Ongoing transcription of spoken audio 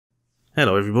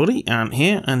Hello everybody, Ant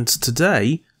here, and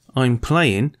today I'm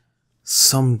playing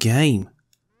some game.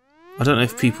 I don't know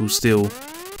if people still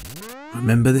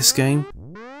remember this game.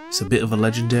 It's a bit of a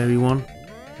legendary one.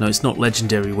 No, it's not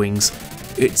Legendary Wings,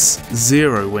 it's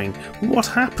Zero Wing. What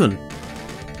happened?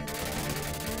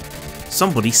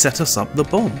 Somebody set us up the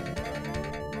bomb.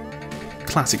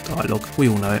 Classic dialogue, we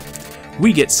all know it.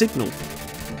 We get signal.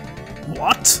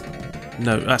 What?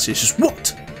 No, actually it's just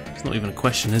what? It's not even a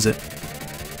question, is it?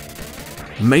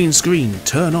 Main screen,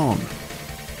 turn on.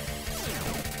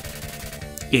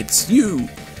 It's you.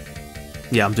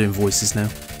 Yeah, I'm doing voices now.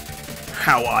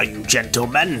 How are you,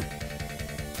 gentlemen?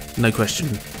 No question.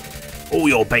 All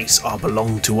your base are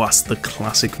belong to us, the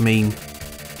classic meme.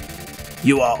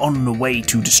 You are on the way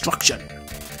to destruction.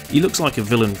 He looks like a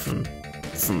villain from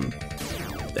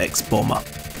X-Bomber.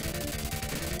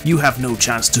 You have no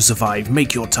chance to survive,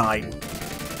 make your time.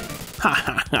 Ha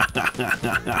ha ha ha ha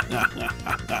ha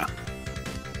ha ha.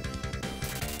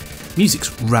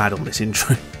 Music's rad on this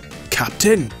intro.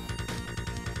 Captain!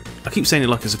 I keep saying it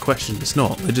like it's a question, it's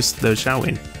not. They're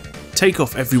shouting. Take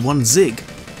off everyone, zig!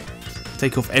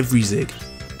 Take off every zig.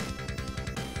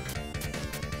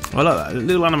 I like that. A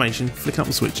little animation, flicking up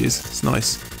the switches. It's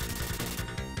nice.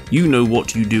 You know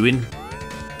what you doing.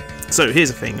 So here's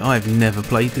the thing, I've never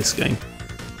played this game.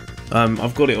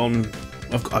 I've got it on...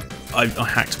 I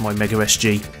hacked my Mega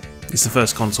SG. It's the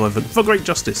first console I've... For great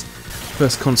justice!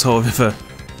 First console I've ever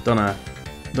done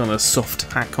a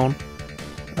soft hack on,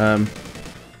 and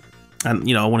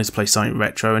you know I wanted to play something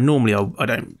retro, and normally I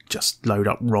don't just load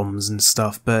up ROMs and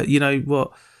stuff, but you know what,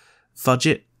 fudge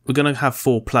it, we're going to have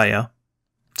 4-player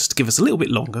just to give us a little bit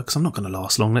longer because I'm not going to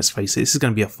last long, let's face it, this is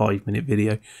going to be a 5-minute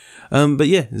video, but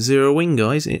yeah, Zero Wing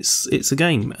guys, it's a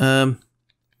game. I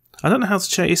don't know how to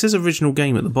change, it says original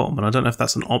game at the bottom and I don't know if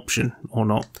that's an option or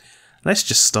not. Let's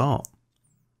just start.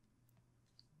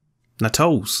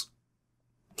 Natolls.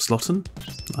 Slotten?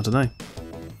 I don't know.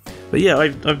 But yeah,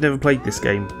 I've never played this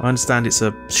game. I understand it's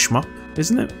a shmup,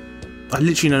 isn't it? I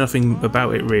literally know nothing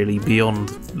about it really beyond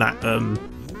that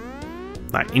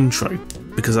that intro,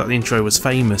 because that intro was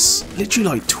famous literally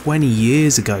like 20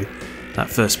 years ago. That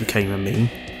first became a meme.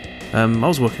 I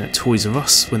was working at Toys R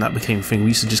Us when that became a thing. We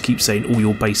used to just keep saying all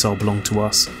your base are belong to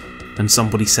us, and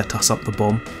somebody set us up the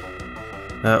bomb.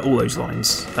 All those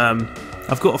lines.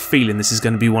 I've got a feeling this is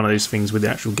going to be one of those things where the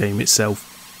actual game itself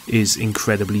is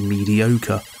incredibly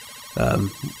mediocre,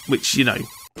 which, you know,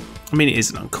 I mean, it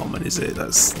isn't uncommon, is it?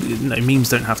 That's, you know, memes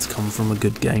don't have to come from a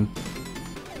good game.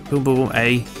 Boom, boom, boom.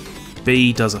 A,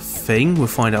 B does a thing. We'll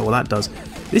find out what that does.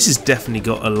 This has definitely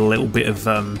got a little bit of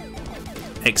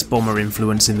X-Bomber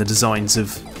influence in the designs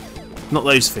of, not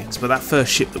those things, but that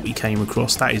first ship that we came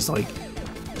across. That is like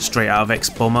straight out of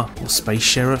X-Bomber or Space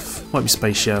Sheriff. Might be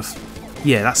Space Sheriff.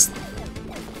 Yeah, that's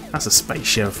a Space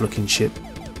Sheriff looking ship.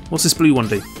 What's this blue one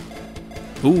do?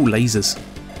 Ooh, lasers.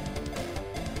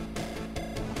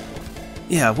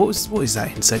 Yeah, what is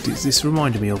that insect? This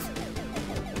reminded me of?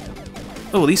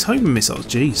 Oh, these homing missiles.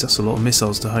 Jeez, that's a lot of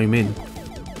missiles to home in.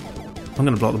 I'm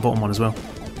going to block the bottom one as well.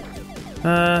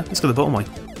 Let's go to the bottom one.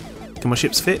 Can my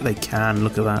ships fit? They can,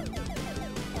 look at that.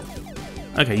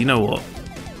 Okay, you know what?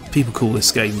 People call this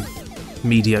game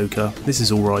mediocre. This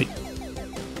is alright.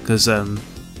 Because,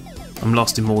 I'm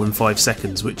lasting more than 5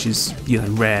 seconds, which is, you know,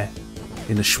 rare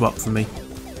in a shmup for me.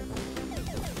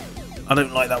 I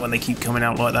don't like that when they keep coming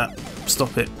out like that.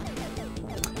 Stop it.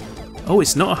 Oh,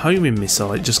 it's not a homing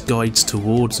missile, it just guides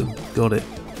towards them. Got it.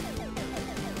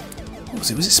 What was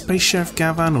it? Was it Space Sheriff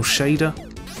Gavan or Shader?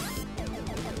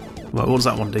 Right, what does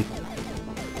that one do?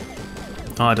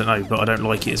 I don't know, but I don't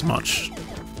like it as much.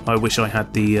 I wish I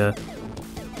had the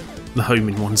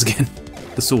homing ones again.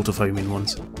 The sort of homing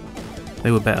ones. They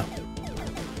were better.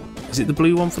 Is it the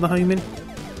blue one for the homing?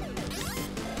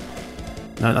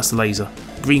 No, that's the laser.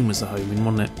 Green was the homing,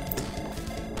 wasn't it?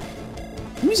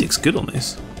 The music's good on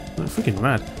this. It's freaking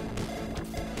rad.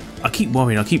 I keep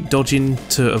worrying. I keep dodging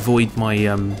to avoid my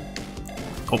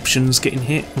options getting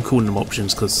hit. I'm calling them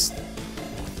options because,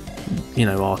 you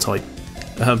know, R-type.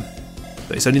 But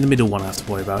it's only the middle one I have to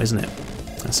worry about, isn't it?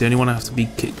 That's the only one I have to be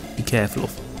careful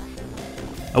of.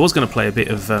 I was going to play a bit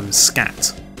of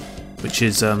Scat, which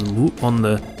is on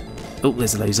the... Oh,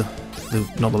 there's a laser.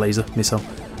 Not the laser, missile.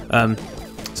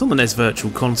 It's on the NES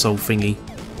Virtual Console thingy,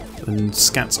 and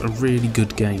Scat's a really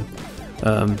good game.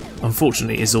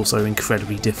 Unfortunately, it is also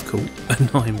incredibly difficult, and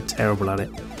I'm terrible at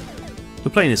it. We're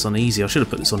playing this on easy. I should have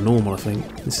put this on normal, I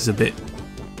think. This is a bit...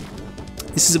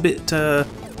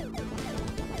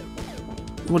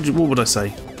 What would I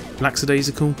say?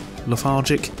 Lackadaisical?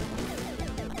 Lethargic?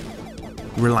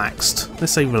 Relaxed.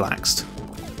 Let's say relaxed.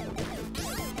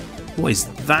 What is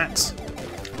that?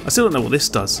 I still don't know what this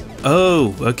does.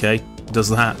 Oh, okay, it does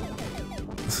that.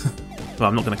 Well,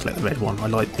 I'm not going to collect the red one. I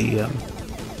like the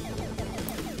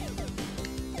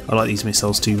I like these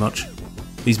missiles too much.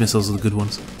 These missiles are the good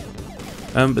ones.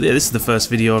 But yeah, this is the first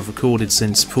video I've recorded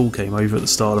since Paul came over at the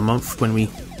start of the month, when we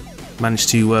managed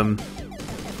to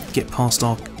get past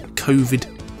our COVID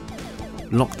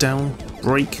lockdown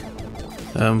break.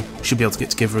 We should be able to get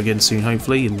together again soon,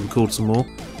 hopefully, and record some more,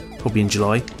 probably in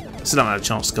July. Still haven't had a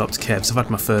chance to go up to Kev's. I've had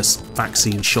my first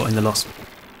vaccine shot in the last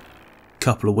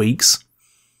couple of weeks.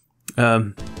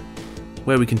 Where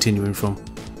are we continuing from?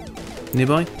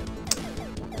 Nearby?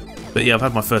 But yeah, I've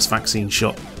had my first vaccine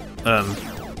shot.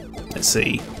 Let's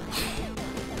see.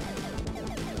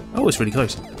 Oh, it's really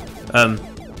close.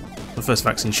 My first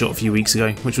vaccine shot a few weeks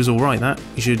ago, which was alright, that.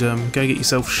 You should go get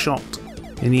yourself shot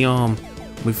in the arm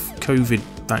with COVID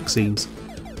vaccines.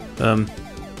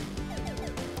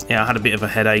 Yeah, I had a bit of a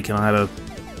headache and I had a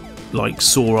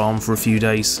sore arm for a few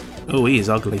days. Oh, he is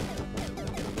ugly.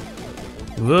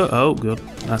 Whoa, oh god,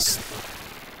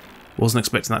 wasn't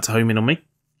expecting that to home in on me.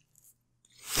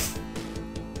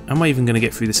 Am I even going to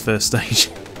get through this first stage?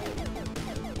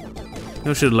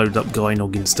 I should have loaded up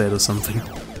Gynog instead or something.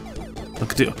 I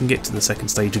can get to the second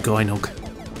stage of Gynog.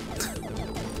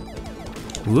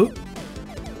 Whoop.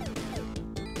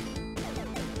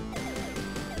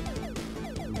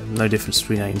 No difference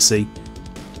between A and C.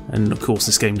 And of course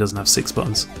this game doesn't have 6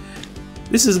 buttons.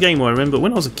 This is a game where I remember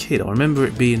when I was a kid, I remember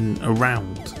it being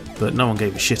around, but no one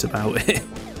gave a shit about it.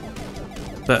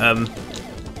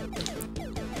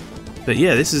 But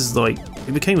yeah, this is like,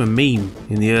 it became a meme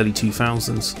in the early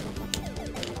 2000s.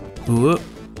 Whoop.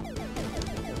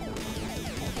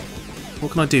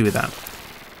 What can I do with that?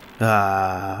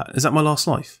 Is that my last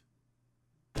life?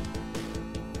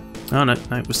 Oh no,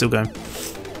 we're still going.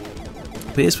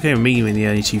 But this became a meme in the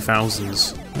early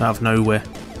 2000s, out of nowhere.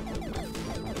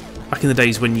 Back in the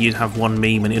days when you'd have one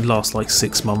meme and it'd last like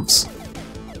 6 months.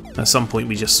 At some point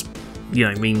we just, you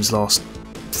know, memes last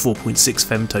 4.6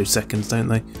 femtoseconds, don't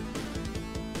they?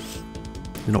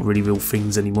 They're not really real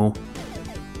things anymore.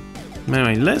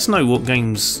 Anyway, let us know what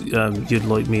games you'd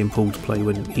like me and Paul to play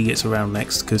when he gets around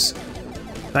next, because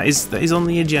that is on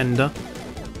the agenda.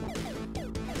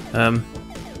 I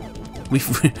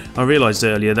realised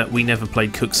earlier that we never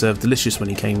played Cook Serve Delicious when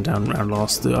he came down round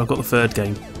last. I got the 3rd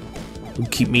game. We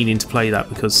keep meaning to play that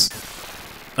because...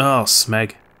 Oh,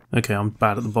 smeg. Okay, I'm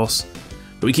bad at the boss.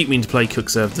 But we keep meaning to play Cook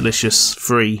Serve Delicious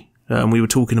free. And we were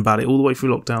talking about it all the way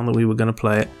through lockdown that we were going to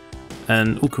play it.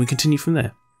 And, oh, can we continue from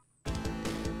there?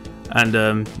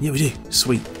 And, yeah, we do.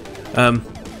 Sweet.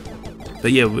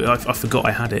 But yeah, I forgot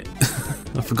I had it.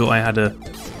 I forgot I had a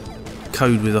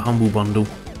code with a Humble Bundle.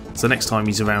 So next time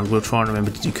he's around, we'll try and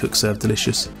remember to do Cook Serve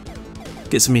Delicious.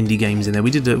 Get some indie games in there.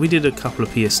 We did a couple of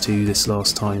PS2 this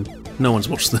last time. No one's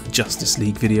watched the Justice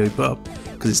League video put up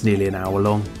because it's nearly an hour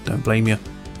long. Don't blame you.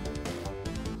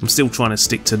 I'm still trying to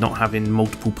stick to not having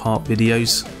multiple part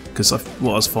videos, because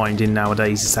what I was finding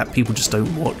nowadays is that people just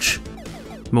don't watch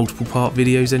multiple part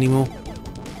videos anymore.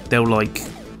 They'll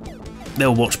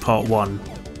watch part 1,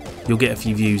 you'll get a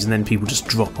few views, and then people just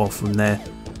drop off from there.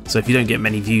 So if you don't get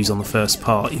many views on the first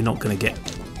part, you're not going to get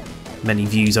many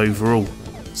views overall.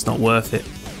 It's not worth it.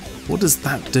 What does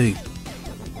that do?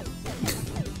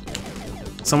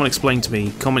 Someone explain to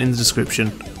me, comment in the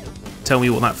description, tell me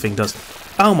what that thing does.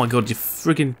 Oh my god, you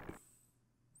friggin...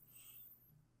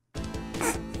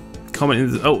 Comment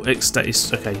in the... Oh,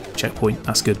 it's okay, checkpoint,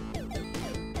 that's good.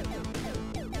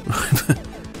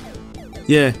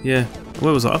 Yeah.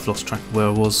 Where was I? I've lost track of where I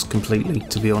was completely,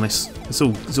 to be honest. It's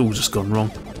all just gone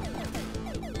wrong.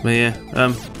 But yeah,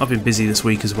 I've been busy this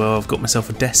week as well. I've got myself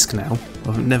a desk now.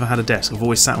 I've never had a desk. I've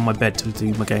always sat on my bed to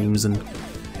do my games and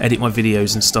edit my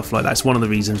videos and stuff like that. It's one of the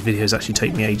reasons videos actually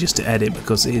take me ages to edit,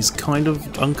 because it is kind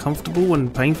of uncomfortable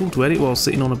and painful to edit while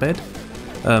sitting on a bed.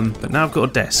 But now I've got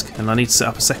a desk and I need to set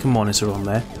up a second monitor on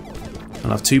there. And I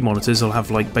have 2 monitors. I'll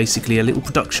have like basically a little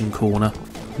production corner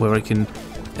where I can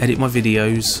edit my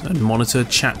videos and monitor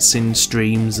chats in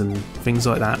streams and things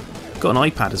like that. Got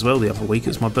an iPad as well the other week. It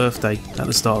was my birthday at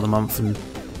the start of the month and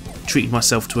treated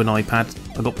myself to an iPad.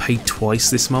 I got paid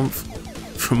twice this month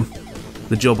from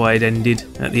the job I had ended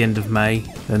at the end of May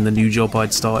and the new job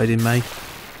I'd started in May.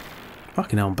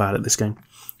 Fucking hell, I'm bad at this game.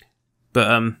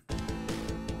 But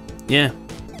yeah,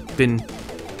 been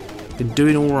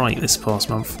doing alright this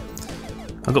past month.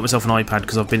 I got myself an iPad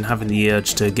because I've been having the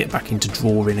urge to get back into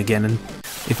drawing again, and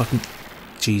if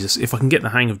I can get the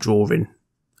hang of drawing,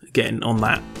 getting on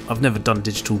that. I've never done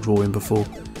digital drawing before.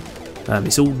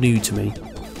 It's all new to me.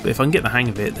 But if I can get the hang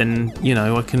of it, then, you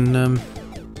know, I can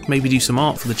maybe do some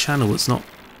art for the channel that's not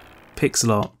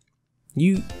pixel art.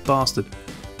 You bastard.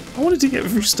 I wanted to get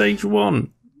through stage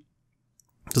 1.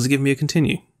 Does it give me a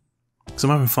continue? Because I'm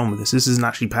having fun with this. This isn't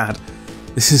actually bad.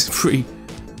 This is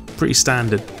pretty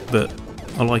standard, but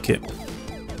I like it.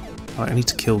 Right, I need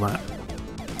to kill that.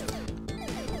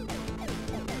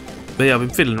 But yeah, I've been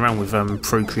fiddling around with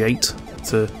Procreate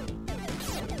to,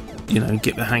 you know,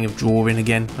 get the hang of drawing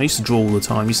again. I used to draw all the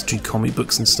time. I used to do comic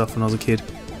books and stuff when I was a kid.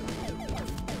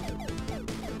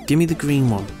 Give me the green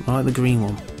one. I like the green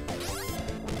one.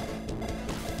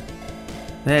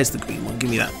 There's the green one. Give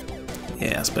me that.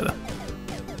 Yeah, that's better.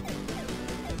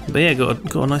 But yeah,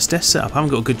 got a nice desk set up. I haven't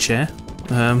got a good chair.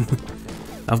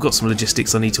 I've got some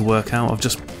logistics I need to work out.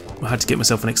 I had to get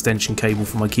myself an extension cable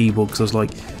for my keyboard because I was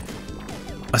like,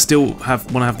 I still want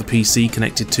to have the PC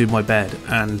connected to my bed,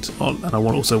 and I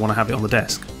also want to have it on the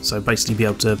desk. So basically, be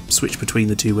able to switch between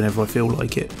the two whenever I feel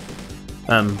like it.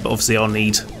 But obviously, I'll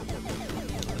need.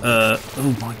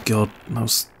 Oh my god, that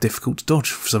was difficult to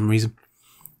dodge for some reason.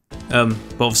 But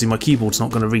obviously, my keyboard's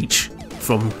not going to reach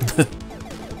from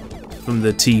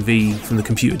the TV, from the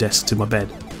computer desk to my bed,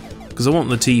 because I want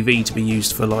the TV to be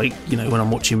used for, like, you know, when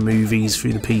I'm watching movies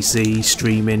through the PC,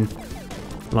 streaming,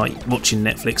 like watching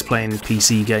Netflix, playing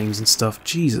PC games and stuff.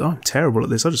 Jesus, I'm terrible at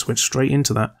this. I just went straight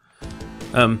into that.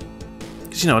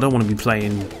 Because, you know, I don't want to be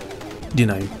playing, you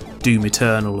know, Doom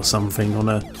Eternal or something on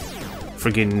a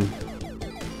friggin'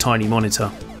 tiny monitor.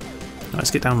 Right,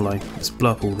 let's get down low. Let's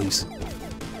blow up all these.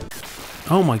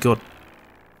 Oh my god.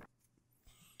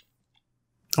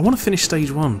 I want to finish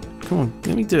stage 1. Come on,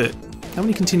 let me do it. How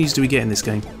many continues do we get in this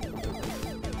game?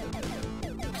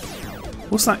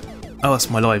 What's that? Oh, that's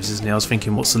my lives, isn't it? I was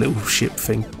thinking, what's the little ship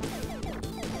thing?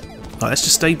 Right, let's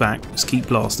just stay back. Let's keep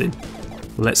blasting.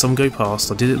 We'll let some go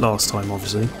past. I did it last time,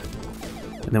 obviously.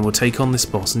 And then we'll take on this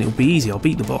boss, and it'll be easy. I'll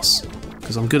beat the boss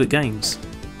because I'm good at games.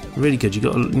 Really good. You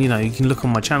got, you know, you can look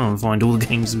on my channel and find all the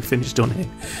games we finished on here.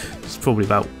 It's probably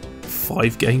about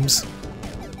 5 games.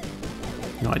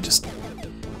 Right, just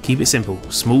keep it simple.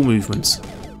 Small movements.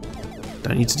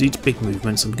 Don't need to do big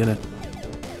movements. I'm gonna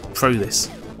pro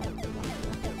this.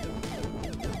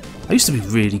 I used to be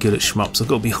really good at shmups, I've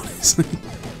got to be honest.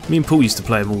 Me and Paul used to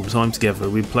play them all the time together.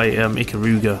 We'd play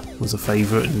Ikaruga was a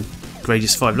favourite, and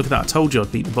Gradius 5. Look at that, I told you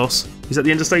I'd beat the boss. Is that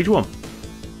the end of stage 1?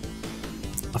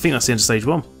 I think that's the end of stage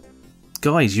 1.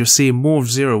 Guys, you're seeing more of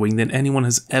Zeroing than anyone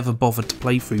has ever bothered to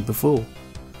play through before.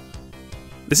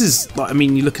 This is, like, I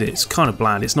mean, you look at it, it's kind of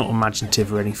bland, it's not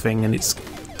imaginative or anything, and it's,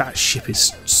 that ship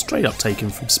is straight up taken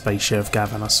from Space Sheriff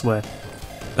Gavan, I swear.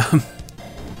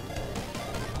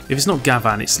 If it's not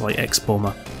Gavan, it's like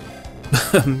X-Bomber.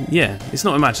 Yeah, it's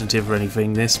not imaginative or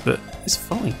anything, this, but it's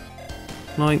fine.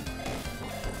 Like,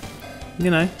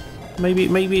 you know,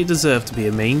 maybe it deserved to be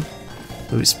a meme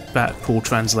with its bad, poor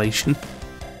translation.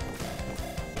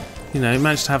 You know, it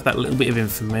managed to have that little bit of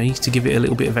infamy to give it a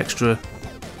little bit of extra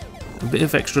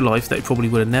life that it probably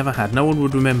would have never had. No one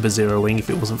would remember Zeroing if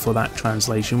it wasn't for that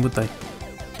translation, would they?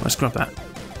 Let's grab that.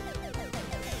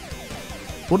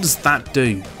 What does that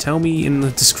do? Tell me in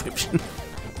the description.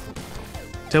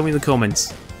 Tell me in the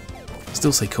comments.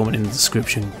 Still say comment in the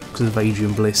description because of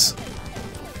Adrian Bliss.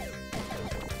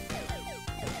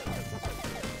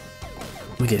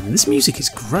 Again, this music is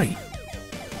great.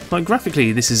 Like,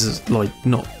 graphically, this is, like,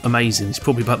 not amazing. It's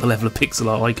probably about the level of pixel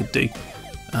art I could do.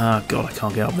 Ah, God, I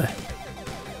can't get up there.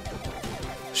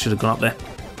 Should have gone up there.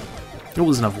 Oh,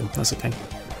 there's another one. That's okay.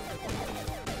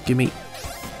 Give me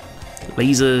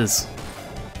lasers.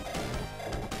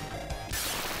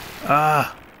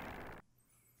 Ah.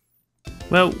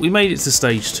 Well, we made it to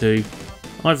stage 2.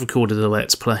 I've recorded a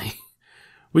let's play.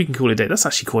 We can call it a day. That's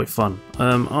actually quite fun.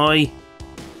 I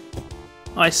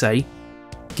say,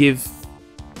 give,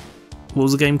 what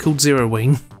was the game called,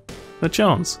 Zeroing, a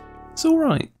chance. It's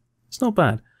alright. It's not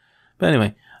bad. But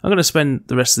anyway, I'm going to spend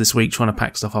the rest of this week trying to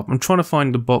pack stuff up. I'm trying to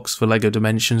find a box for LEGO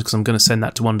Dimensions because I'm going to send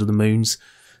that to Under the Moons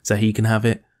so he can have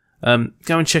it. Go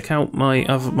and check out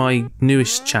my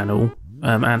newest channel,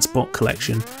 Ant's Bot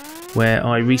Collection, where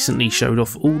I recently showed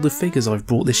off all the figures I've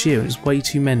brought this year. It was way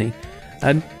too many.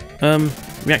 And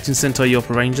Reacting Sentai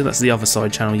Yoppa Ranger, that's the other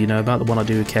side channel you know about, the one I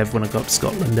do with Kev when I go up to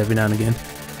Scotland every now and again.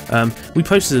 We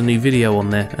posted a new video on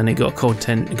there and it got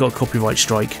a copyright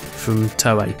strike from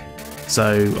Toei.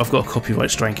 So I've got a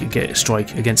copyright strike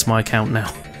against my account now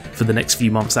for the next few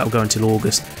months. That'll go until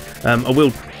August. I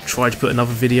will try to put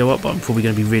another video up, but I'm probably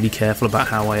going to be really careful about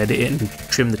how I edit it and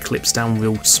trim the clips down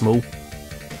real small.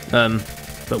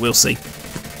 But we'll see.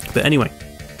 But anyway,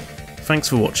 thanks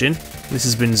for watching. This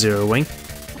has been Zeroing.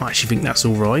 I actually think that's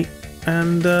alright.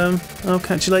 And I'll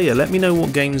catch you later. Let me know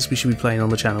what games we should be playing on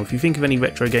the channel. If you think of any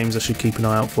retro games I should keep an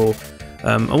eye out for.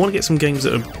 I want to get some games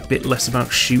that are a bit less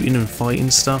about shooting and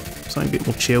fighting stuff. Something a bit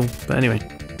more chill. But anyway,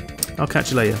 I'll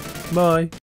catch you later. Bye.